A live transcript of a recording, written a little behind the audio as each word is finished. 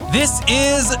This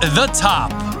is The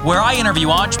Top, where I interview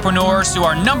entrepreneurs who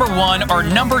are number one or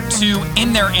number two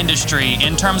in their industry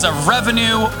in terms of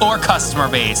revenue or customer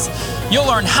base. You'll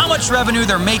learn how much revenue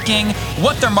they're making,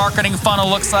 what their marketing funnel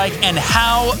looks like, and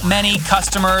how many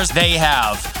customers they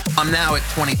have. I'm now at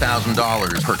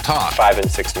 $20,000 per top. 5 and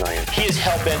 6 million. He is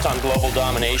hell-bent on global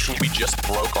domination. We just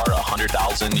broke our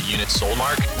 100,000 units sold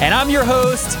mark. And I'm your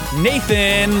host,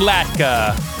 Nathan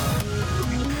Latka.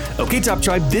 Okay, Top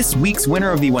Tribe, this week's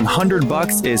winner of the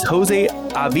 $100 is Jose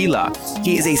Avila.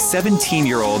 He is a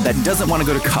 17-year-old that doesn't want to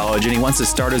go to college and he wants to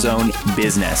start his own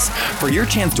business. For your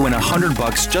chance to win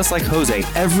 $100 just like Jose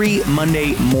every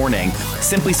Monday morning,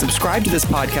 simply subscribe to this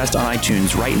podcast on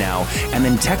iTunes right now and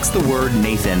then text the word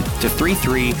Nathan to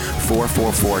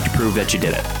 33444 to prove that you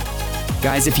did it.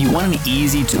 Guys, if you want an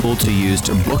easy tool to use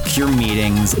to book your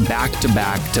meetings back to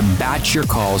back, to batch your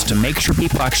calls, to make sure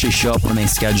people actually show up when they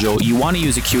schedule, you want to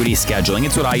use Acuity Scheduling.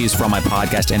 It's what I use for all my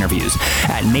podcast interviews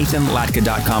at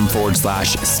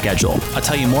nathanlatka.com/schedule. I'll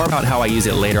tell you more about how I use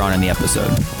it later on in the episode.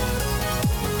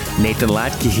 Nathan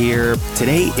Latka here.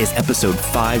 Today is episode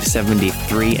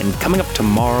 573, and coming up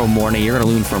tomorrow morning, you're going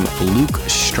to learn from Luke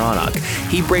Stronach.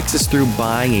 He breaks us through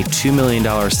buying a $2 million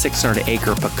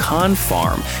 600-acre pecan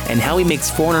farm and how he makes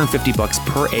 $450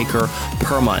 per acre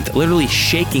per month, literally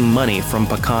shaking money from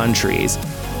pecan trees.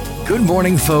 Good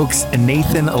morning, folks.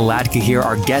 Nathan Latka here.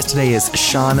 Our guest today is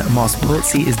Sean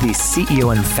Mospulitz. He is the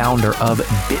CEO and founder of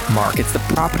Bitmark. It's the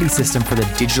property system for the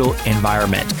digital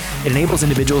environment. It enables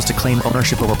individuals to claim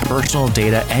ownership over personal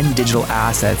data and digital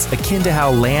assets, akin to how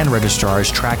land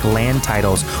registrars track land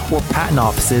titles or patent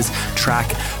offices track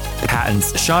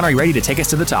patents. Sean, are you ready to take us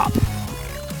to the top?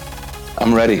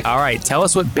 I'm ready. All right. Tell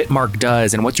us what Bitmark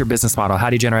does and what's your business model?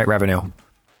 How do you generate revenue?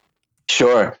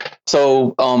 Sure.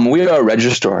 So we are a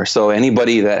registrar. So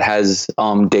anybody that has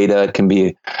data, can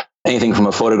be anything from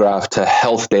a photograph to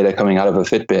health data coming out of a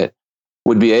Fitbit,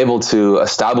 would be able to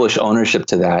establish ownership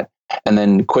to that and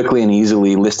then quickly and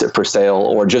easily list it for sale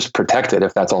or just protect it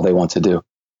if that's all they want to do.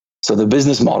 So the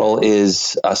business model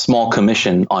is a small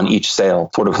commission on each sale,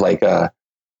 sort of like a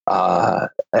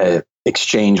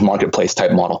exchange marketplace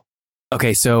type model.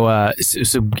 Okay, so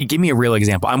give me a real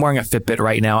example. I'm wearing a Fitbit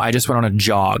right now. I just went on a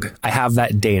jog. I have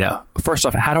that data. First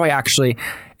off, how do I actually,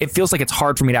 it feels like it's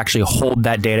hard for me to actually hold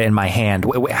that data in my hand.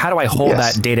 How do I hold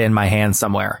that data in my hand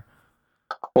somewhere?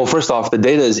 Well, first off, the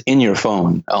data is in your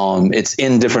phone. It's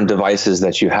in different devices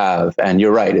that you have. And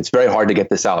you're right, it's very hard to get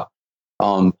this out.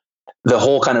 The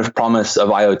whole kind of promise of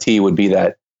IoT would be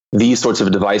that these sorts of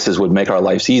devices would make our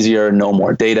lives easier, no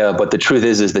more data. But the truth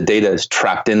is the data is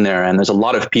trapped in there. And there's a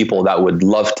lot of people that would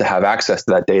love to have access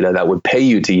to that data, that would pay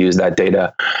you to use that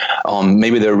data.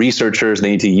 Maybe they're researchers,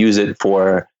 they need to use it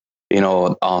for,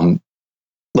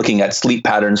 looking at sleep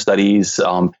pattern studies.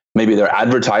 Maybe they're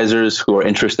advertisers who are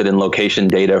interested in location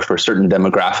data for certain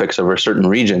demographics over certain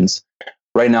regions.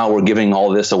 Right now, we're giving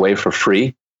all this away for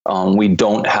free. We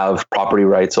don't have property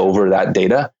rights over that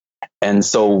data. And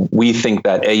so we think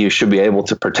that you should be able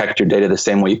to protect your data the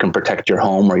same way you can protect your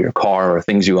home or your car or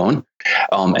things you own.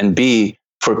 And B,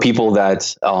 for people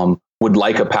that would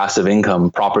like a passive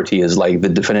income, property is like the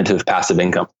definitive passive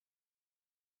income.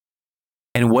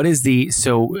 And what is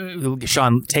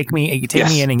Sean, take me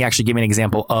in and actually give me an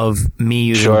example of me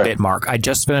using Bitmark. I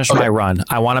just finished my run.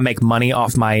 I want to make money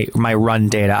off my run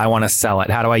data. I want to sell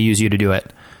it. How do I use you to do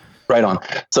it? Right on.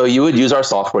 So you would use our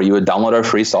software. You would download our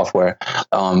free software.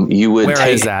 Where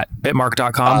is that?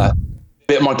 Bitmark.com?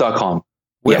 Bitmark.com.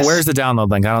 Where's the download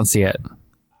link? I don't see it.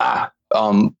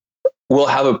 We'll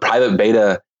have a private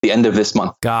beta the end of this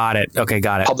month. Got it. Okay,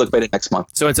 got it. Public beta next month.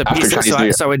 So it's a piece of,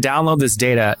 so I would download this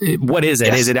data. What is it?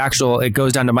 Yes. Is it actual, it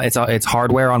goes down to it's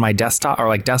hardware on my desktop or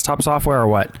like desktop software or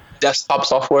what? Desktop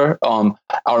software.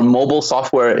 Our mobile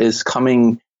software is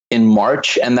coming in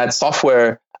March, and that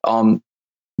software,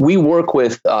 we work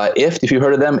with IFT, if you've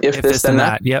heard of them, if this, then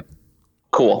that. Yep.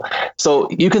 Cool. So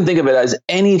you can think of it as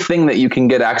anything that you can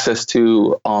get access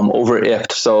to over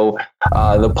IFT. So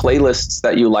the playlists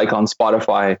that you like on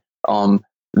Spotify,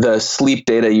 the sleep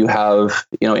data you have,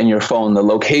 in your phone, the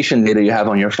location data you have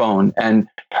on your phone, and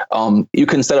you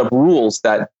can set up rules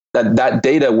that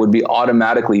data would be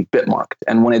automatically bitmarked.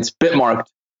 And when it's bitmarked,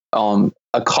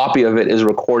 a copy of it is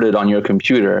recorded on your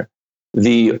computer.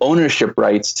 The ownership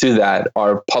rights to that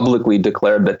are publicly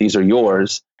declared that these are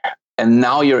yours. And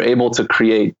now you're able to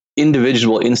create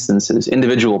individual instances,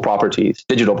 individual properties,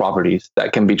 digital properties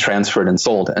that can be transferred and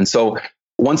sold. And so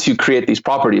once you create these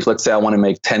properties, let's say I want to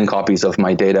make 10 copies of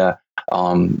my data,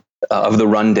 of the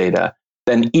run data,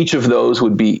 then each of those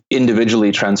would be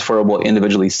individually transferable,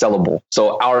 individually sellable.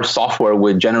 So our software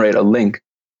would generate a link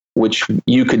which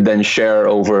you could then share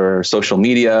over social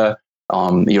media,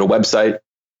 your website.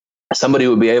 Somebody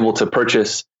would be able to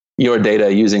purchase your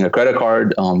data using a credit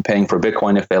card, paying for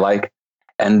Bitcoin if they like,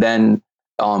 and then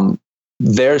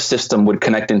their system would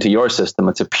connect into your system.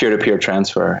 It's a peer-to-peer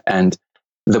transfer, and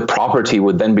the property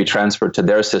would then be transferred to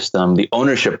their system. The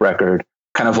ownership record,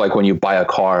 kind of like when you buy a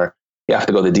car, you have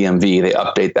to go to the DMV, they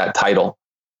update that title.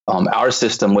 Our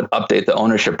system would update the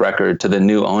ownership record to the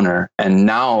new owner. And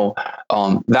now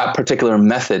that particular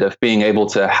method of being able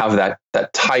to have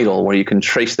that title where you can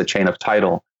trace the chain of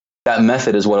title, that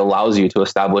method is what allows you to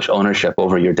establish ownership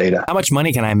over your data. How much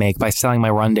money can I make by selling my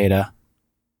run data?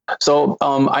 So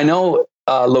I know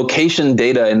location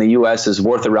data in the US is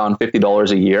worth around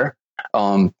 $50 a year.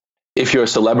 If you're a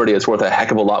celebrity, it's worth a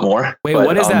heck of a lot more. Wait,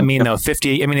 what does that mean though? Is that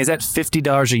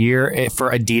 $50 a year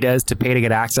for Adidas to pay to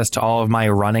get access to all of my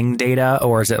running data?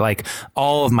 Or is it like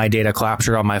all of my data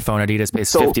captured on my phone, Adidas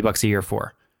pays $50 a year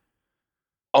for?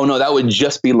 Oh no, that would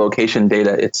just be location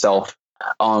data itself.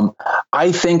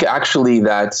 I think actually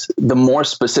that the more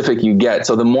specific you get,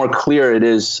 so the more clear it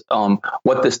is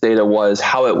what this data was,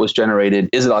 how it was generated,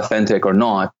 is it authentic or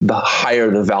not, the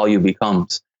higher the value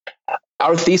becomes.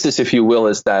 Our thesis, if you will,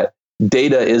 is that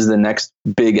data is the next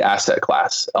big asset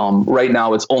class. Right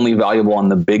now, it's only valuable on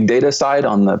the big data side,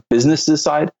 on the businesses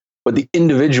side, but the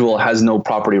individual has no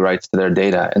property rights to their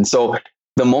data. And so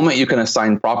the moment you can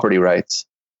assign property rights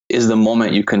is the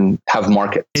moment you can have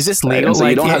markets. Is this legal? Right? So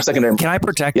like, you don't have secondary. Can I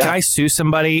protect? Yeah. Can I sue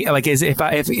somebody? Like, does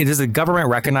the government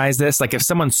recognize this? Like, if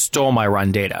someone stole my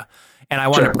run data and I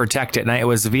want to protect it, and it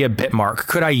was via Bitmark,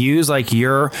 could I use like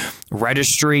your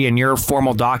registry and your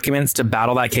formal documents to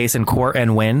battle that case in court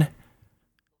and win?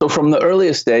 So from the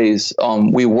earliest days,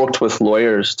 we worked with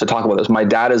lawyers to talk about this. My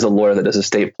dad is a lawyer that does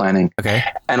estate planning. Okay.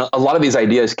 And a lot of these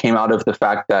ideas came out of the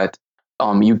fact that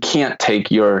you can't take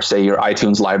your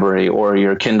iTunes library or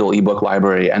your Kindle ebook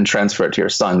library and transfer it to your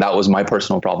son. That was my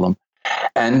personal problem.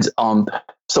 And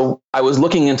so I was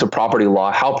looking into property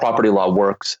law, how property law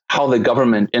works, how the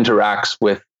government interacts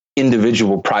with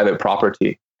individual private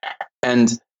property.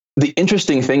 And the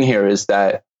interesting thing here is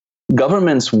that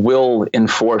governments will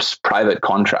enforce private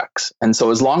contracts. And so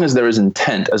as long as there is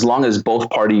intent, as long as both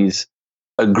parties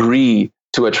agree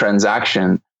to a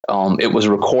transaction, it was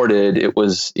recorded, it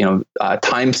was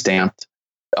time stamped,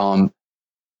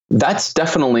 that's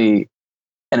definitely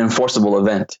an enforceable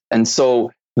event. And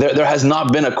so there has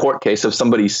not been a court case of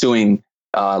somebody suing,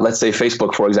 let's say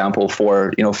Facebook, for example,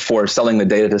 for selling the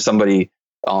data to somebody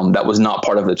that was not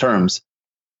part of the terms.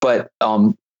 But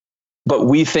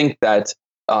we think that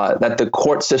the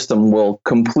court system will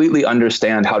completely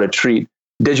understand how to treat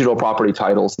digital property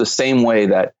titles the same way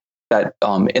that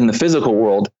in the physical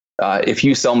world, if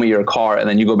you sell me your car and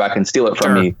then you go back and steal it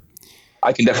from me,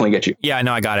 I can definitely get you. Yeah,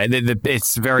 no, I got it.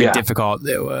 It's very difficult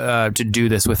to do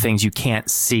this with things you can't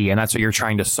see, and that's what you're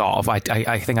trying to solve. I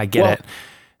think I get it.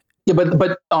 Yeah,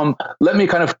 but let me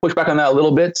kind of push back on that a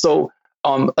little bit. So,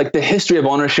 like the history of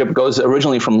ownership goes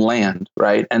originally from land,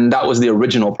 right? And that was the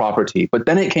original property. But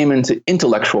then it came into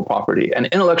intellectual property. And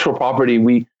intellectual property,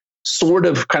 we sort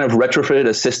of kind of retrofitted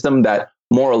a system that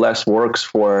more or less works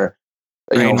for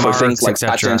for things like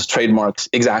patents, trademarks.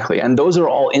 Exactly. And those are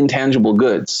all intangible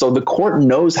goods. So the court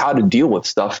knows how to deal with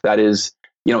stuff that is,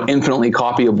 infinitely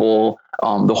copyable.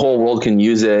 The whole world can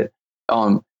use it.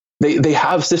 They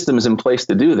have systems in place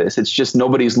to do this. It's just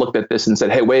nobody's looked at this and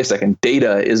said, hey, wait a second,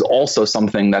 data is also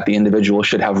something that the individual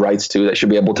should have rights to, that should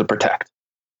be able to protect.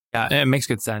 Yeah, it makes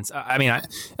good sense.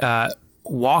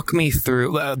 Walk me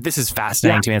through. This is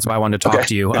fascinating to me. That's why I wanted to talk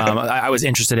to you. I was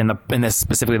interested in this,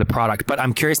 specifically the product, but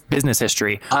I'm curious business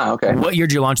history. Okay. What year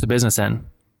did you launch the business in?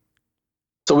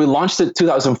 So we launched it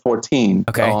 2014.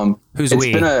 Okay. Who's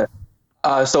we?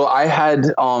 So I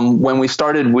had, when we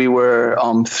started, we were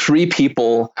 3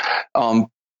 people.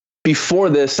 Before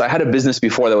this, I had a business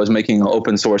before that was making an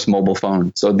open source mobile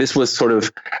phone. So this was sort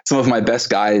of some of my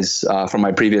best guys from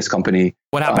my previous company.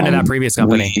 What happened to that previous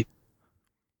company?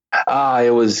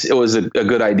 It was a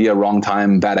good idea, wrong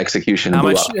time, bad execution.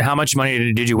 How much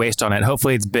money did you waste on it?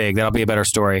 Hopefully it's big. That'll be a better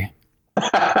story.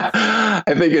 I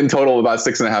think in total about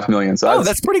 $6.5 million. So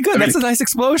that's pretty good. That's a nice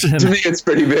explosion. To me, it's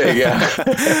pretty big. Yeah.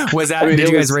 Did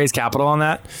you guys raise capital on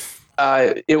that?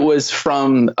 It was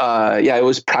from it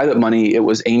was private money. It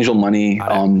was angel money.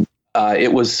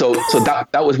 It was so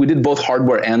that was, we did both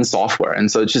hardware and software,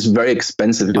 and so it's just very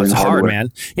expensive doing hardware. Hard,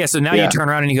 man. Yeah. So now you turn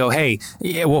around and you go, hey,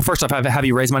 well, first off, have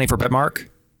you raised money for Bitmark?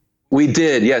 We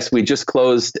did. Yes, we just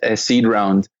closed a seed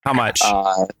round. How much?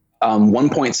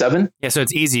 1.7. Yeah. So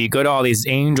it's easy. You go to all these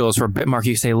angels for Bitmark.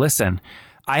 You say, listen,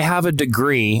 I have a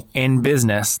degree in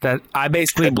business that I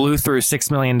basically blew through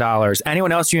 $6 million.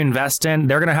 Anyone else you invest in,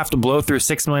 they're going to have to blow through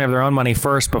 $6 million of their own money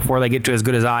first before they get to as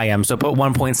good as I am. So put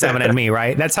 1.7 in me,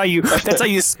 right? That's how you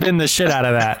spin the shit out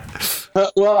of that.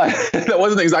 That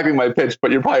wasn't exactly my pitch,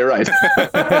 but you're probably right.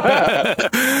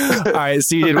 All right.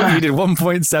 So you did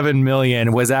 1.7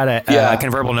 million. Was that a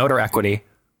convertible note or equity?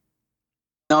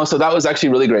 No, so that was actually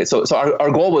really great. So our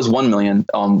goal was 1 million.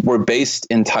 We're based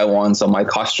in Taiwan, so my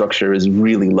cost structure is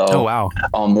really low. Oh, wow.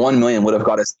 1 million would have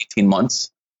got us 18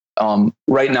 months.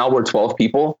 Right now we're 12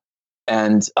 people.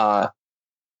 And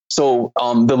so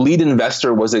the lead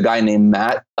investor was a guy named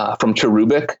Matt from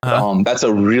Cherubic. That's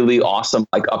a really awesome,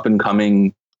 like up and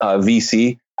coming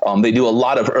VC. They do a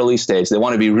lot of early stage. They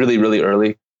want to be really, really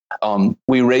early.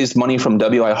 We raised money from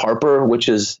W.I. Harper, which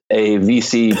is a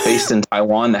VC based in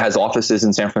Taiwan that has offices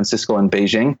in San Francisco and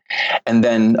Beijing. And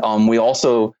then we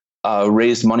also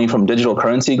raised money from Digital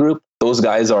Currency Group. Those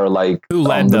guys are like... Who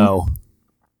led though?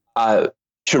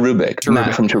 Cherubic.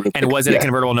 Matt from Cherubic. And was it a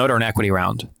convertible note or an equity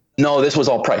round? No, this was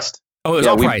all priced. Oh, it was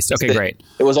all priced. Okay, great.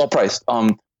 It was all priced.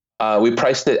 We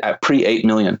priced it at pre-8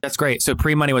 million. That's great. So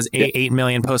pre-money was 8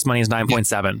 million, post-money is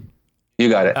 9.7. You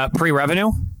got it.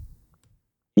 Pre-revenue?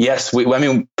 Yes,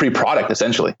 pre-product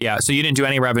essentially. Yeah, so you didn't do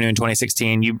any revenue in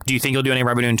 2016. Do you think you'll do any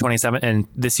revenue in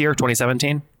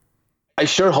 2017? I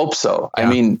sure hope so. Yeah. I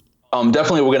mean,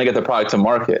 definitely we're going to get the product to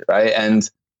market, right? And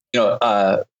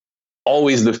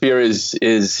always the fear is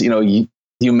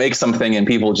you make something and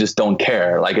people just don't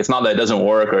care. Like it's not that it doesn't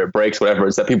work or it breaks, whatever.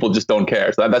 It's that people just don't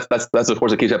care. So that's of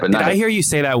course what keeps up at night. Did I hear you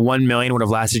say that 1 million would have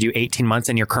lasted you 18 months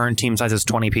and your current team size is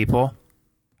 20 people?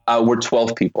 We're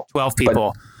 12 people. 12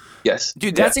 people. Yes.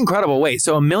 Dude, that's incredible. Wait,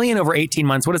 so $1 million over 18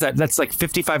 months, what is that? That's like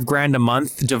 55 grand a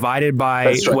month divided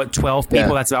by 12 people. Yeah.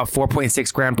 That's about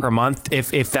 4.6 grand per month.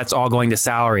 If that's all going to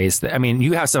salaries. I mean,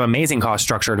 you have some amazing cost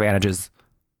structure advantages.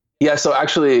 Yeah. So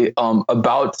actually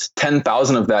about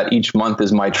 10,000 of that each month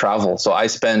is my travel. So I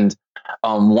spend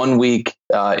 1 week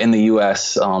in the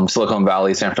US, Silicon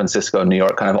Valley, San Francisco, New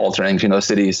York, kind of alternating between those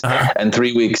cities, and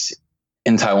 3 weeks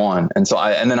in Taiwan. And so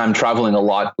then I'm traveling a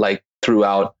lot, like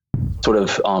throughout sort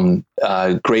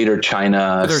of greater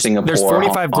China, Singapore. There's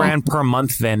 45 grand per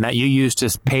month then that you use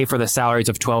to pay for the salaries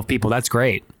of 12 people. That's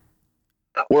great.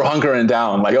 We're hunkering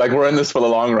down. Like we're in this for the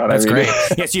long run. That's great.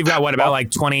 Yes, you've got about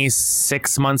like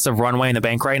 26 months of runway in the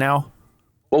bank right now?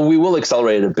 Well, we will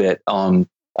accelerate it a bit.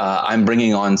 I'm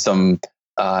bringing on some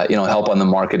help on the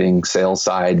marketing, sales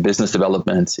side, business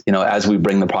development, as we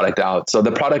bring the product out. So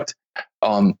the product,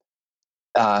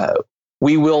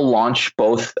 we will launch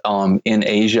both in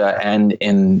Asia and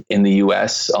in the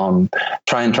US,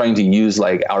 trying to use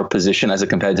like our position as a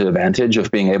competitive advantage of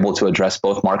being able to address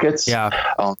both markets. Yeah.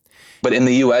 But in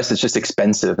the US, it's just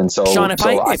expensive, and so Sean,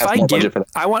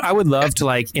 I would love to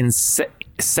like in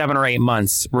 7 or 8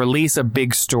 months release a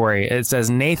big story. It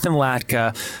says Nathan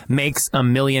Latka makes $1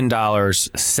 million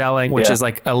selling, which is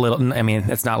like a little. I mean,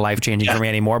 it's not life changing for me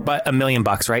anymore, but $1 million,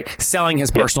 right? Selling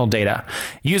his personal data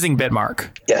using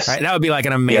Bitmark. Yes, right. That would be like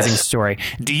an amazing story.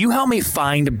 Do you help me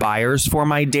find buyers for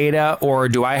my data, or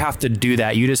do I have to do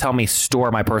that? You just help me store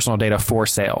my personal data for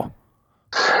sale.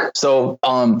 So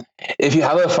if you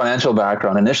have a financial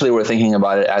background, initially we're thinking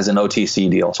about it as an OTC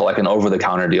deal, so like an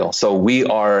over-the-counter deal. So we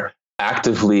are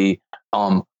actively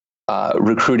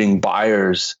recruiting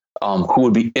buyers who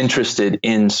would be interested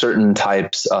in certain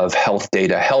types of health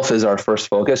data. Health is our first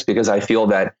focus because I feel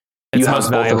that you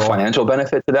have both a financial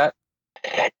benefit to that.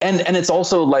 And it's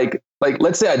also like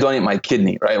let's say I donate my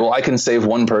kidney, right? Well, I can save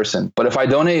one person, but if I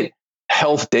donate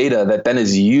health data that then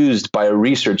is used by a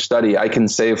research study, I can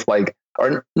save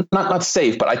or not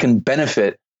safe, but I can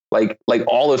benefit like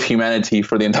all of humanity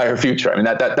for the entire future. I mean,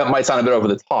 that might sound a bit over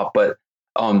the top, but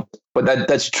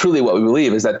that's truly what we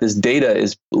believe, is that this data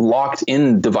is locked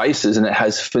in devices and it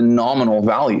has phenomenal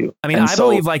value. I mean, I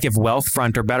believe like if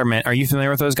Wealthfront or Betterment, are you familiar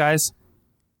with those guys?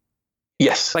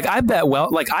 Yes. Like I bet,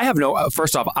 I have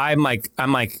first off, I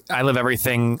live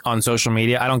everything on social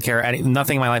media. I don't care.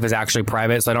 Nothing in my life is actually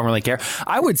private, so I don't really care.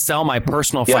 I would sell my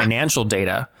personal financial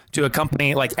data to a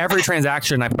company, like every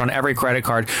transaction I put on every credit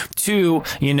card to,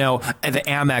 the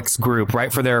Amex group,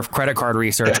 right, for their credit card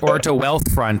research, or to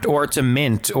Wealthfront, or to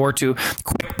Mint, or to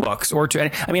QuickBooks, or to,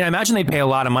 I imagine they'd pay a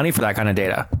lot of money for that kind of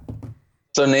data.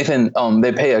 So Nathan,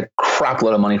 they pay a crap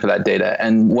load of money for that data.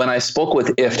 And when I spoke with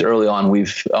IFT early on,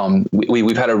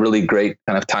 we've had a really great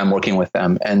kind of time working with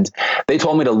them. And they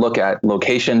told me to look at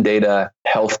location data,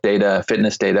 health data,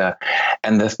 fitness data,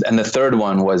 and the third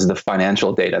one was the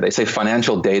financial data. They say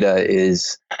financial data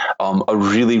is a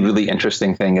really, really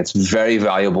interesting thing. It's very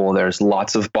valuable. There's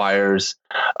lots of buyers.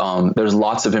 There's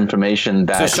lots of information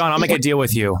that. So Sean, I'll make a deal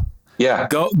with you. Yeah.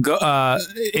 Go.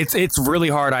 It's really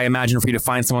hard, I imagine, for you to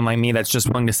find someone like me that's just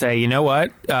willing to say, you know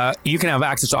what, you can have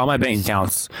access to all my bank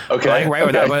accounts. Okay. Right.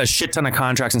 With a shit ton of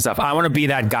contracts and stuff. I want to be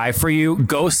that guy for you.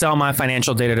 Go sell my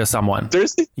financial data to someone.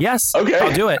 Seriously? Yes. Okay.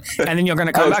 I'll do it. And then you're going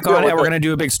to come back on it and we're going to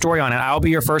do a big story on it. I'll be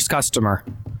your first customer.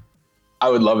 I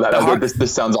would love that.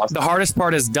 This sounds awesome. The hardest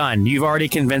part is done. You've already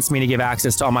convinced me to give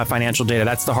access to all my financial data.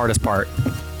 That's the hardest part.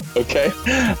 Okay.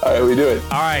 All right, we do it.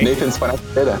 All right. Nathan's financial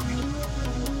data.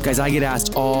 Guys, I get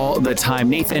asked all the time,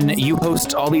 Nathan, you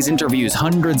host all these interviews,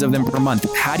 hundreds of them per month.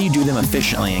 How do you do them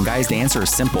efficiently? And guys, the answer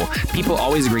is simple. People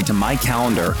always agree to my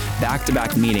calendar,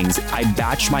 back-to-back meetings. I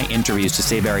batch my interviews to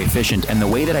stay very efficient. And the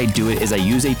way that I do it is I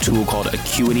use a tool called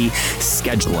Acuity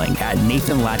Scheduling at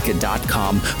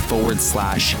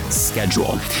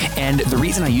nathanlatka.com/schedule. And the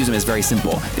reason I use them is very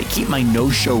simple. They keep my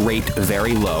no-show rate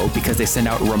very low because they send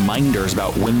out reminders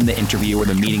about when the interview or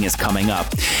the meeting is coming up.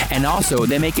 And also,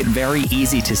 they make it very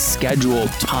easy to schedule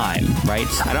time, right?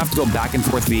 I don't have to go back and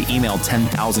forth via email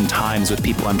 10,000 times with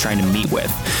people I'm trying to meet with.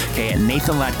 Okay, at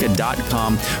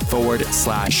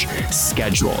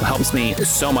nathanlatka.com/schedule. Helps me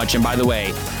so much. And by the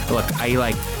way, look,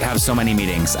 I have so many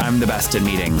meetings. I'm the best at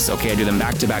meetings. Okay, I do them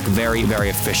back to back, very, very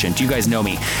efficient. You guys know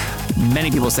me.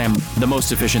 Many people say I'm the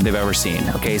most efficient they've ever seen.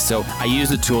 Okay, so I use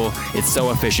the tool. It's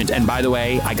so efficient. And by the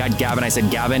way, I got Gavin. I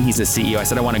said, Gavin, he's the CEO. I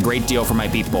said, I want a great deal for my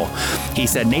people. He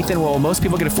said, Nathan, well, most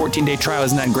people get a 14-day trial.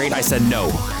 Isn't that great? I said,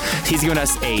 no. He's given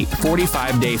us a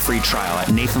 45-day free trial at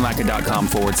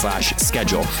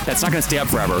nathanlatka.com/schedule. That's not going to stay up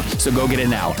forever. So go get it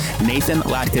now.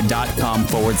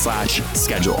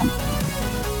 nathanlatka.com/schedule.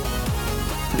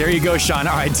 There you go, Sean.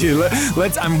 All right, dude.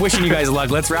 I'm wishing you guys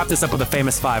luck. Let's wrap this up with a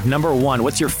famous five. Number one,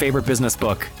 what's your favorite business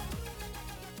book?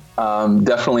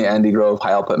 Definitely Andy Grove,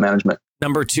 High Output Management.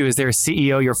 Number two, is there a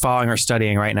CEO you're following or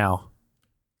studying right now?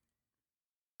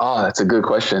 Oh, that's a good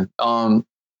question. Well,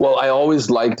 I always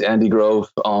liked Andy Grove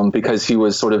because he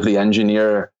was sort of the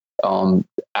engineer,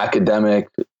 academic,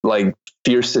 like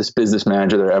fiercest business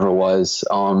manager there ever was.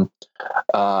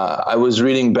 I was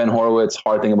reading Ben Horowitz'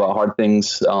 Hard Thing About Hard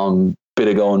Things bit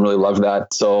ago and really loved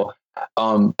that. So,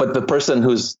 but the person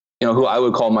who's, who I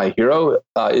would call my hero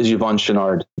is Yvon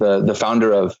Chouinard, the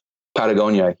founder of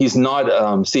Patagonia. He's not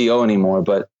CEO anymore,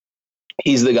 but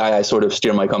he's the guy I sort of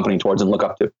steer my company towards and look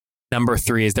up to. Number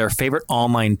three, is there a favorite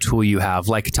online tool you have,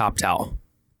 like TopTal?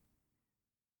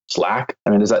 Slack? I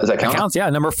mean, does that count? It counts, yeah.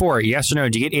 Number four, yes or no,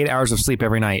 do you get 8 hours of sleep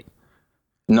every night?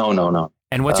 No.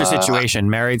 And what's your situation?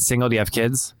 Married, single, do you have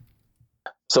kids?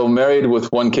 So married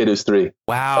with one kid who's 3.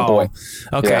 Wow. A boy.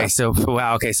 Okay, Yeah. So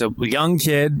young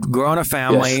kid, growing a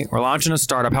family, Yes. We're launching a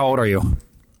startup. How old are you?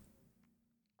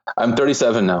 I'm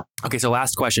 37 now. Okay, so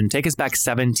last question. Take us back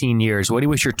 17 years. What do you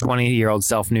wish your 20-year-old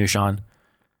self knew, Sean?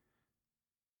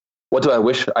 What do I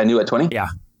wish I knew at 20? Yeah.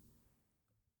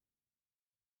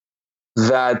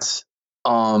 That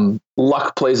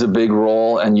luck plays a big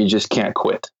role and you just can't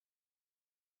quit.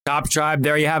 Top Tribe,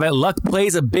 there you have it. Luck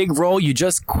plays a big role. You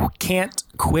just can't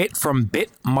quit, from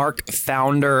Bitmark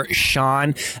founder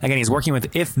Sean. Again, he's working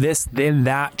with If This Then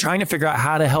That, trying to figure out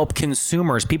how to help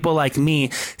consumers, people like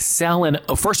me, sell and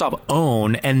first off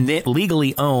own and then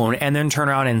legally own and then turn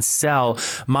around and sell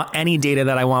any data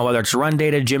that I want, whether it's run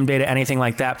data, gym data, anything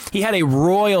like that. He had a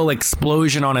royal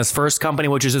explosion on his first company,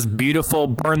 which is just beautiful,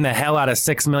 burned the hell out of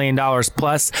 $6 million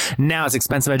plus. Now it's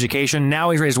expensive education.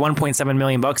 Now he's raised $1.7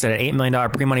 million at an $8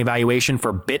 million pre-money valuation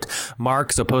for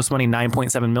Bitmark. So post money,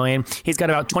 $9.7 million. He's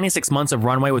got about 26 months of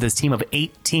runway with his team of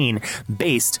 18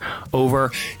 based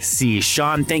overseas.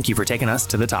 Sean, thank you for taking us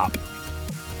to the top.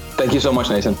 Thank you so much,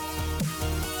 Nathan.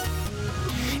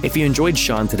 If you enjoyed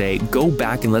Sean today, go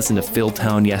back and listen to Phil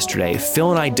Town yesterday.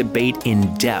 Phil and I debate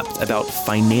in depth about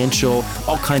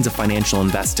all kinds of financial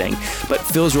investing. But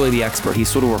Phil's really the expert. He's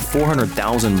sold over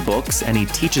 400,000 books, and he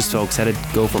teaches folks how to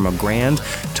go from $1,000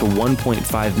 to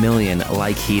 1.5 million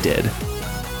like he did.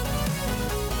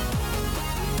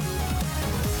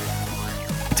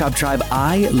 Top Tribe,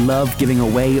 I love giving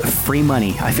away free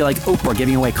money. I feel like Oprah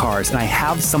giving away cars, and I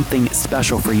have something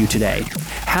special for you today.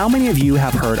 How many of you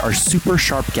have heard our super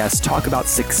sharp guests talk about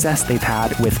success they've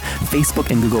had with Facebook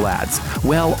and Google Ads?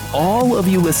 Well, all of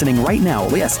you listening right now,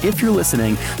 yes, if you're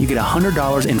listening, you get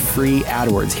 $100 in free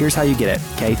AdWords. Here's how you get it,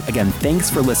 okay? Again, thanks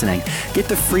for listening. Get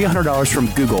the free $100 from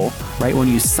Google, right, when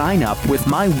you sign up with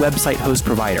my website host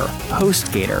provider,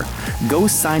 HostGator. Go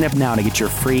sign up now to get your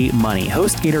free money.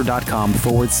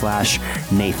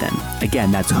 HostGator.com/Nathan.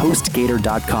 Again, that's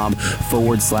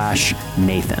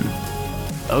HostGator.com/Nathan.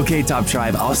 Okay, Top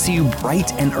Tribe, I'll see you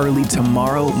bright and early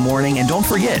tomorrow morning. And don't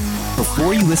forget,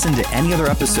 before you listen to any other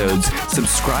episodes,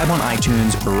 subscribe on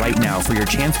iTunes right now for your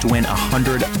chance to win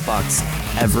 $100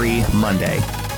 every Monday.